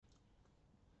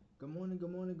Good morning,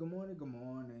 good morning, good morning, good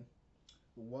morning.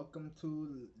 Welcome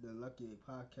to the Lucky Eight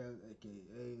Podcast,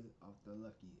 aka of the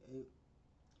Lucky Eight.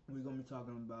 We're gonna be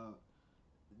talking about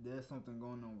there's something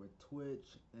going on with Twitch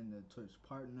and the Twitch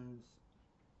partners.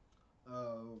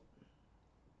 Uh,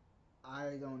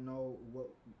 I don't know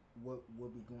what will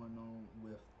be going on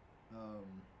with um,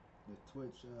 the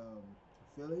Twitch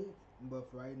affiliates,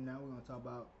 but for right now we're gonna talk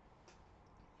about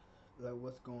like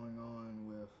what's going on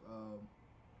with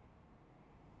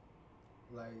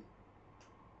like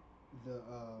the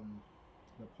um,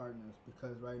 the partners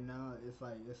because right now it's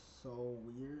like it's so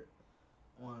weird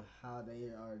on how they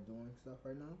are doing stuff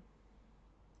right now.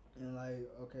 And like,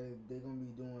 okay, they're gonna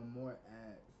be doing more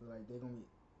ads. So like they're gonna be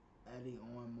adding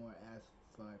on more ads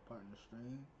for like partner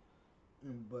stream.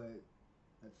 But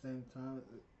at the same time,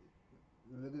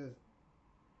 look at this.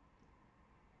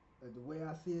 Like, the way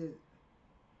I see it,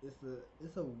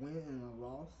 it's a win and a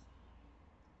loss,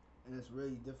 and it's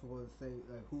really difficult to say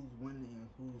like who's winning and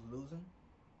who's losing.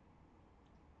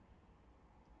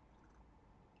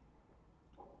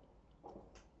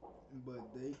 But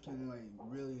they can like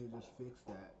really just fix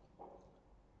that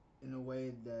in a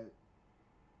way that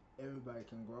everybody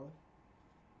can grow.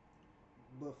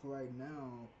 But for right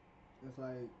now, it's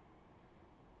like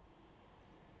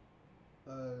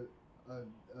uh, uh,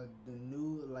 the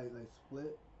new like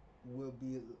split will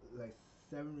be like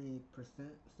 70%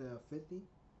 instead of 50.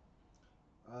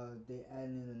 They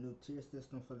adding in a new tier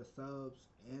system for the subs,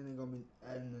 and they're gonna be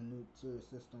adding a new tier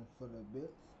system for the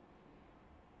bits.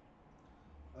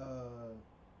 Uh,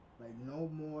 like no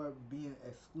more being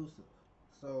exclusive.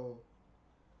 So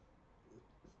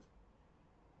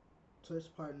Twitch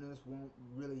partners won't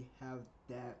really have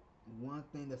that one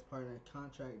thing that's part of their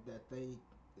contract that they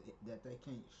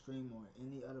can't stream on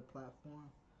any other platform.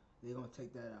 They're gonna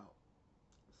take that out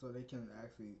so they can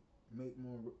actually make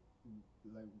more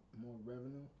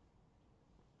revenue.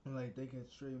 Like they can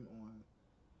stream on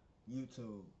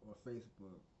YouTube or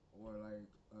Facebook or like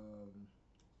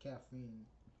Caffeine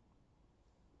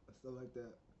and stuff like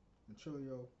that, and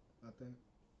Trilio, I think.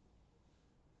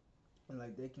 And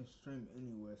like they can stream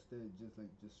anywhere instead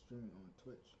of just streaming on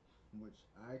Twitch, which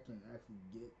I can actually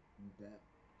get that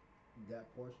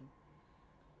that portion.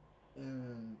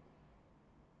 And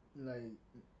like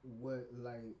what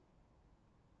like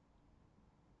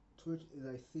Twitch is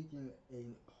like seeking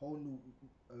a whole new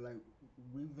like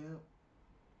revamp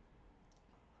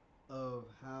of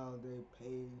how they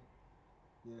pay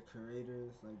their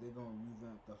creators. Like they're gonna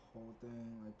revamp the whole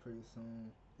thing like pretty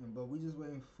soon. And but we just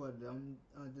waiting for them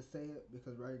to say it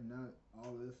because right now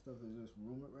all this stuff is just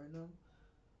rumored right now.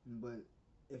 But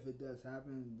if it does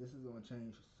happen, this is gonna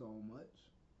change so much.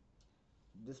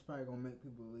 This probably gonna make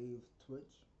people leave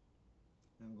Twitch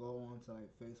and go on to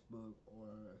like Facebook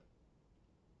or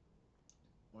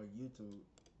YouTube.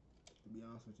 To be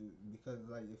honest with you, because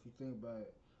like if you think about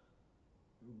it,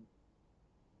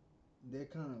 they're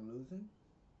kind of losing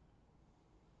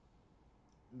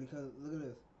because look at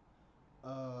this.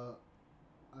 Uh,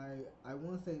 I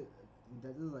want to say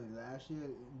that this is like last year.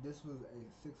 This was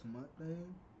a 6 month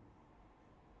thing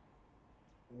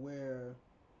where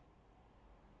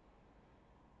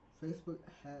Facebook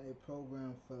had a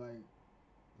program for like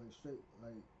straight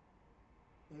like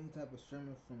any type of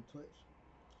streamers from Twitch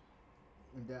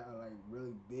that are like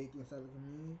really big inside the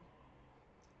community.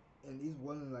 And these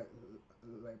wasn't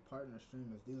like partner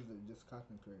streamers. These are just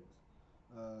content creators.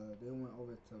 They went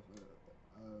over to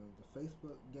the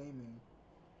Facebook gaming,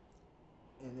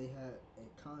 and they had a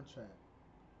contract,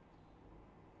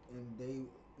 and they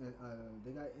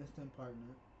got instant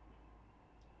partner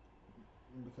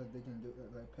because they can do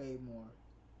like pay more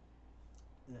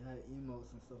and had emotes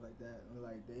and stuff like that. And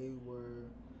like they were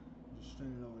just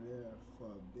streaming over there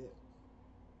for a bit,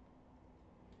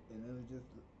 and it was just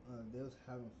they was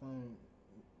having fun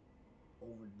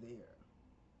over there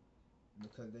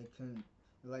because they couldn't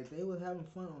like they was having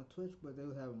fun on Twitch, but they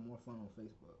was having more fun on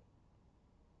Facebook.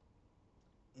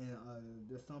 And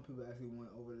there's some people actually went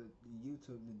over to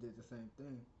YouTube and did the same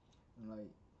thing,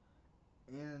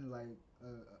 and like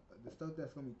the stuff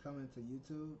that's gonna be coming to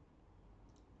YouTube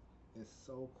is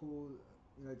so cool.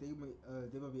 You know, they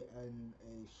might be adding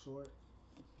a short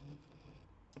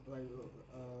like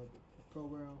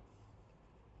program,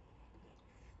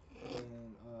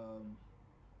 and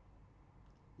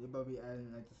they might be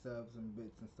adding like the subs and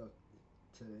bits and stuff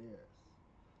to theirs.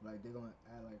 Like they're gonna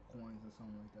add like coins or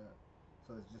something like that.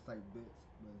 So it's just like bits,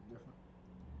 but it's different.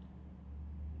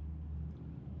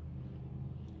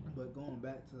 But going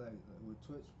back to like with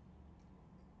Twitch,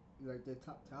 like their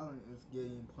top talent is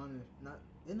getting punished. Not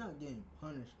they're not getting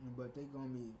punished, but they're gonna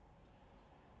be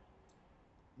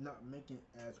not making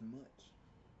as much.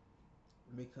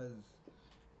 because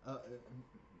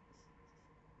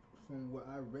from what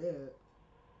I read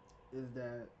is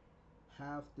that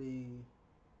half the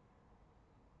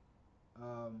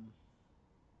um,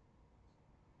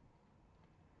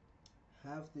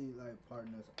 half the like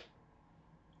partners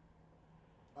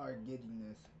are getting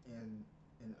this, and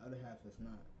the other half is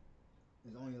not.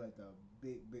 It's only like the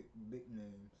big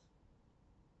names.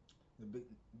 The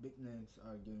big names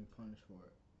are getting punished for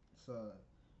it. So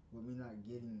when we not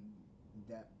getting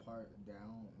that part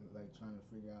down, like trying to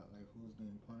figure out like who's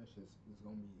getting punished, is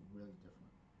gonna be really different.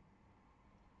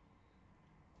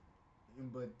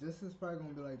 But this is probably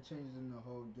gonna be like changing the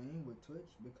whole game with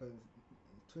Twitch because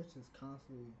Twitch is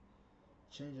constantly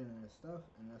changing their stuff,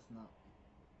 and that's not,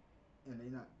 and they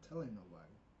not telling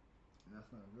nobody, and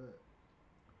that's not good.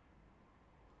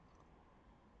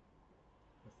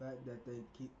 The fact that they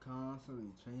keep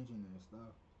constantly changing their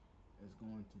stuff is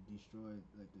going to destroy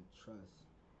like the trust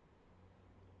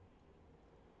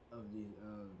of the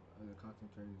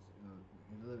content creators.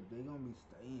 Look, they gonna be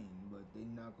staying, but they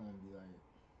not gonna be like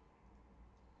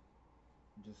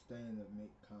just staying to make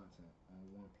content on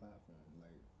one platform.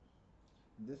 Like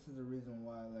this is the reason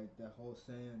why like that whole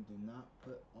saying "do not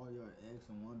put all your eggs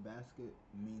in one basket"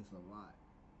 means a lot.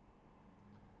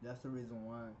 That's the reason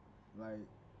why, like,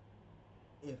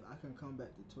 if I can come back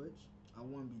to Twitch, I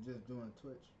wouldn't be just doing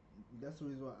Twitch. That's the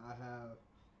reason why I have.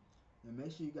 And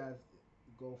make sure you guys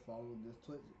go follow this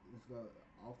Twitch. It's got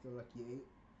off the lucky eight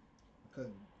because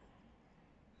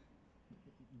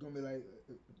gonna be like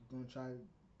gonna try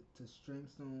to stream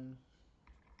soon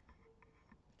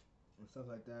and stuff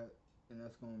like that, and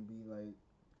that's gonna be like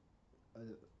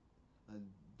a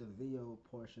the video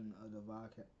portion of the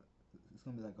vodcast. It's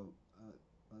gonna be like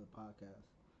a podcast,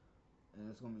 and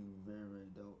it's gonna be very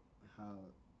dope. How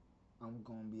I'm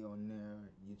gonna be on there,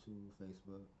 YouTube,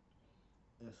 Facebook,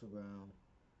 Instagram,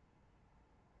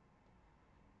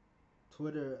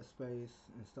 Twitter space,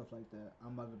 and stuff like that.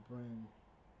 I'm about to bring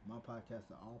my podcast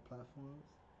to all platforms.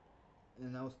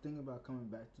 And I was thinking about coming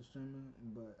back to streaming,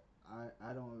 but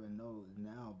I don't even know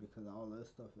now because all this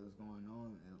stuff is going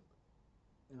on,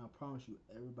 and I promise you,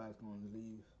 everybody's going to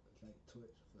leave like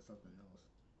Twitch for something else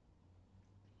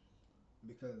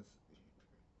because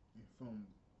from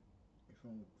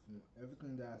from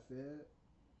everything that I said,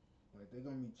 like they're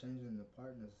gonna be changing the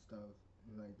partner stuff,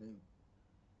 like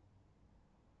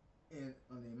and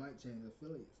they might change the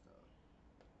affiliate stuff.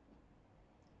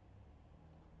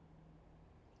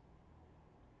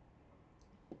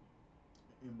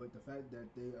 And but the fact that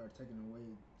they are taking away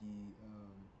the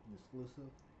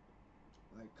exclusive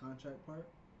like contract part,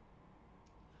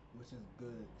 which is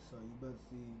good. So you better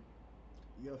see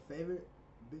your favorite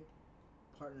big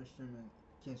partner streaming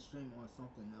can stream on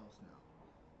something else now,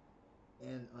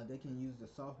 and they can use the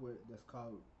software that's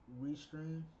called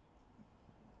Restream,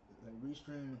 like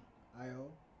Restream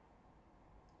IO.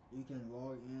 You can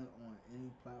log in on any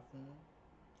platform.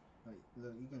 Like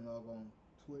look, you can log on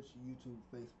Twitch, YouTube,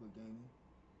 Facebook gaming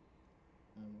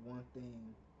on one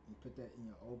thing. You put that in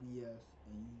your OBS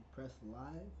and you press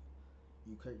live.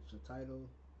 You create your title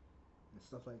and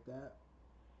stuff like that.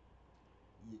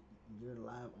 You, you're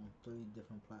live on three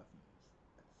different platforms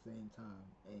at the same time,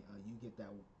 and you get the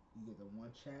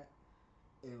one chat,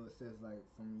 and it says like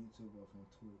from YouTube or from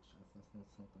Twitch or from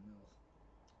something else,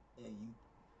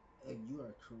 and you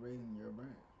are creating your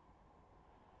brand.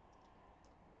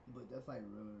 But that's like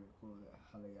really cool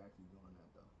how they actually doing that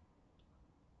though.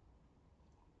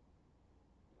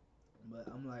 But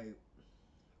I'm like,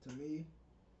 to me,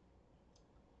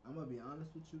 I'm gonna be honest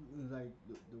with you. It's like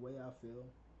the way I feel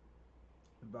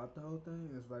about the whole thing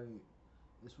is like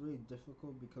it's really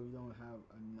difficult because we don't have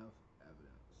enough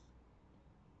evidence.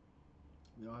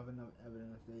 We don't have enough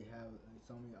evidence. They have like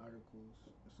so many articles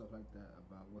and stuff like that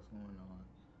about what's going on,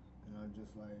 and I'm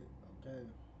just like, okay,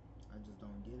 I just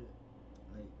don't get it.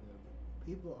 Like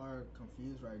people are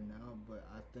confused right now, but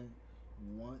I think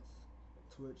once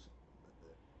Twitch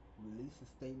release a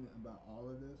statement about all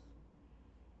of this,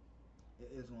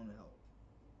 it is going to help.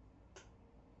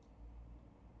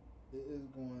 It is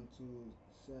going to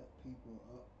set people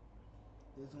up.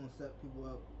 It's going to set people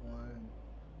up on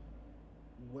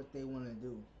what they want to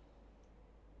do.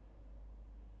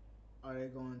 Are they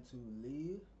going to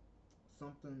leave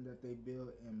something that they build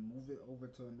and move it over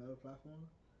to another platform,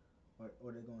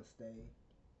 or they're going to stay,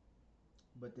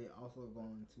 but they also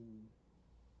going to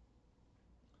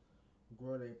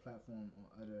grow their platform on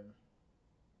other.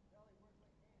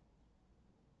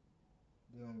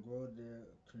 They're gonna grow their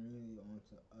community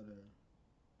onto other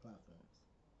platforms,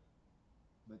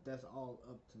 but that's all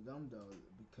up to them though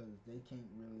because they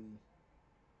can't really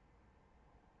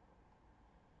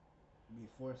be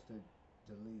forced to.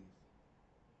 to leave.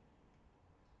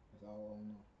 That's all I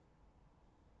know.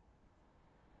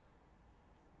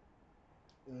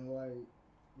 And like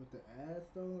with the ads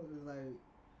though, it's like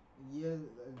yeah,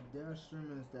 there are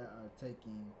streamers that are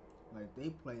taking like they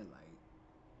play like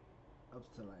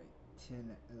up to like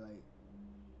 10 like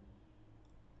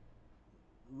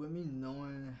with me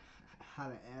knowing how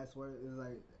the ads work is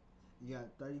like you got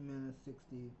 30 minutes,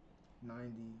 60, 90,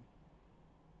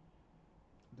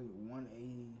 I think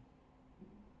 180,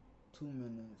 2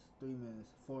 minutes, 3 minutes,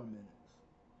 4 minutes,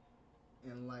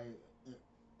 and like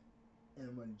in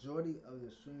the majority of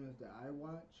the streamers that I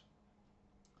watch,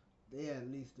 they at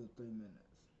least do 3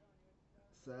 minutes.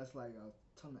 So that's like a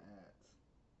ton of ads.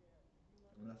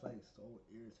 And that's like so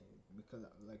irritating because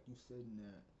like you sitting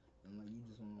there and like you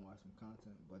just want to watch some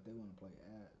content, but they want to play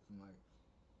ads. And like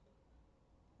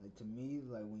to me,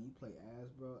 like when you play ads,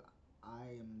 bro,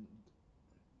 I am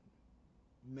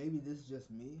maybe this is just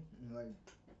me. Like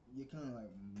you're kind of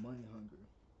like money hungry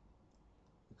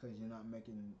because you're not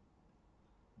making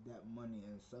that money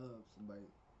in subs. But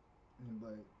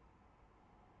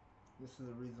this is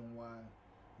the reason why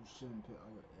you shouldn't put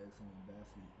all your eggs in one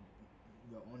basket.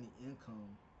 Your only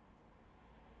income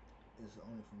is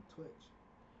only from Twitch.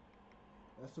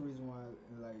 That's the reason why,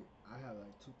 like, I have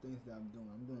like two things that I'm doing.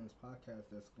 I'm doing this podcast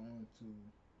that's going to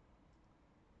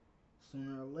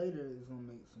sooner or later is gonna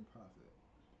make some profit,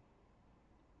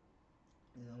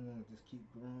 and I'm gonna just keep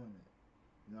growing it.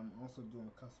 And I'm also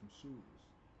doing custom shoes.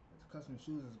 The custom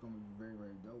shoes is gonna be very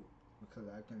very dope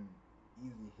because I can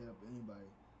easily hit up anybody.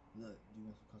 Look, do you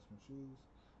want some custom shoes?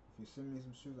 If you send me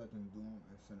some shoes, I can do them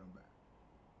and send them back.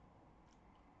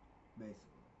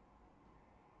 Basically,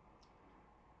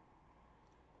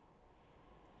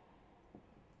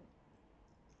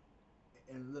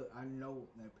 and look, I know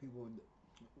that people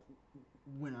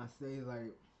when I say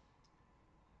like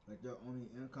your only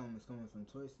income is coming from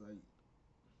Twitch, like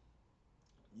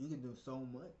you can do so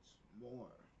much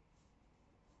more.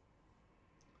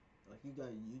 Like you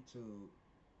got YouTube,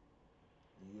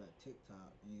 and you got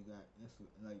TikTok, and you got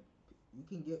Instagram. Like you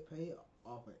can get paid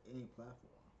off of any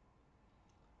platform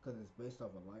because it's based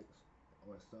off of likes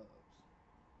or subs.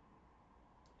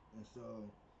 And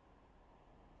so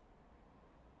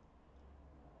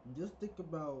just think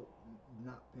about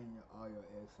not putting all your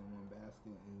eggs in one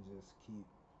basket and just keep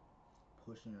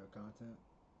pushing your content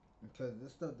because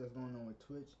this stuff that's going on with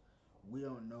Twitch, we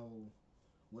don't know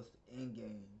what's the end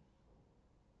game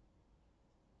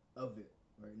of it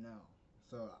right now.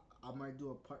 So I might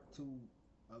do a part two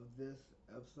of this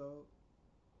episode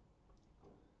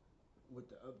with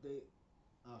the update.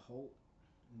 I hope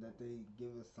that they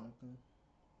give us something,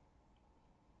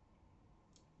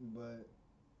 but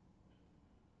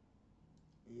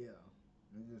yeah,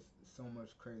 there's just so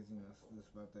much craziness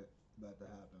that's about to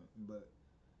happen. But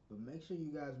make sure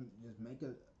you guys just make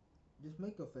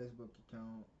a Facebook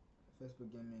account,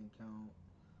 Facebook gaming account,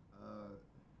 uh,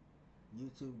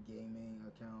 YouTube gaming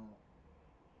account,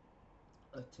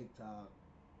 a TikTok.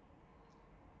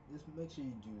 Just make sure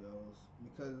you do those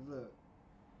because look,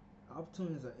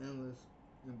 opportunities are endless,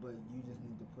 but you just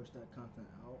need to push that content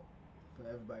out for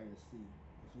everybody to see.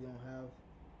 If you don't have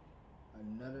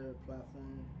another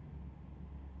platform,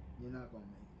 you're not gonna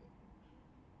make it.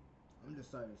 I'm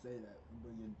just sorry to say that,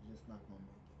 but you're just not gonna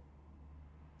make it.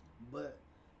 But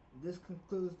this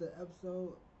concludes the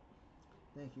episode.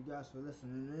 Thank you guys for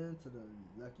listening in to the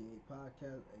Lucky 8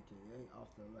 podcast, aka Off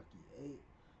the Lucky 8.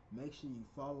 Make sure you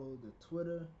follow the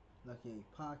Twitter, Lucky 8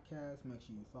 Podcast. Make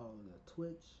sure you follow the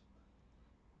Twitch,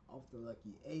 Off the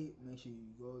Lucky 8. Make sure you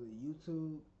go to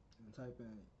YouTube and type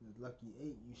in the Lucky 8.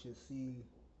 You should see,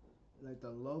 like,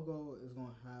 the logo is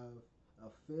going to have a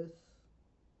fist,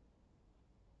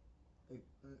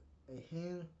 a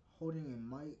hand holding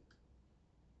a mic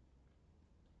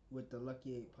with the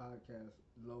Lucky 8 Podcast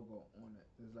logo on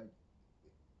it.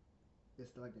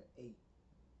 It's like an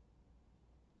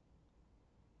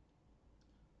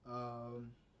 8.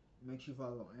 Um, Make sure you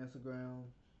follow on Instagram.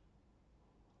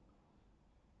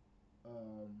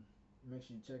 Um, Make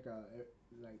sure you check out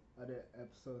like other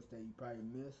episodes that you probably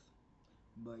missed.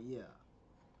 But yeah,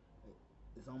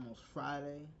 it's almost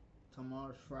Friday.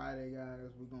 Tomorrow's Friday, guys.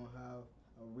 We're gonna have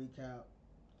a recap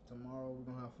tomorrow.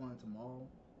 We're gonna have fun tomorrow.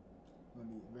 We're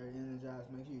gonna be very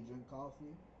energized. Make sure you drink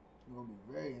coffee. We're gonna be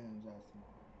very energized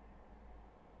tomorrow.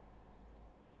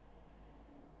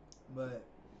 But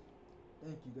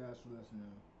thank you guys for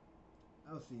listening.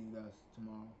 I'll see you guys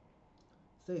tomorrow.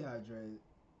 Stay hydrated.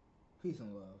 Peace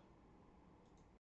and love.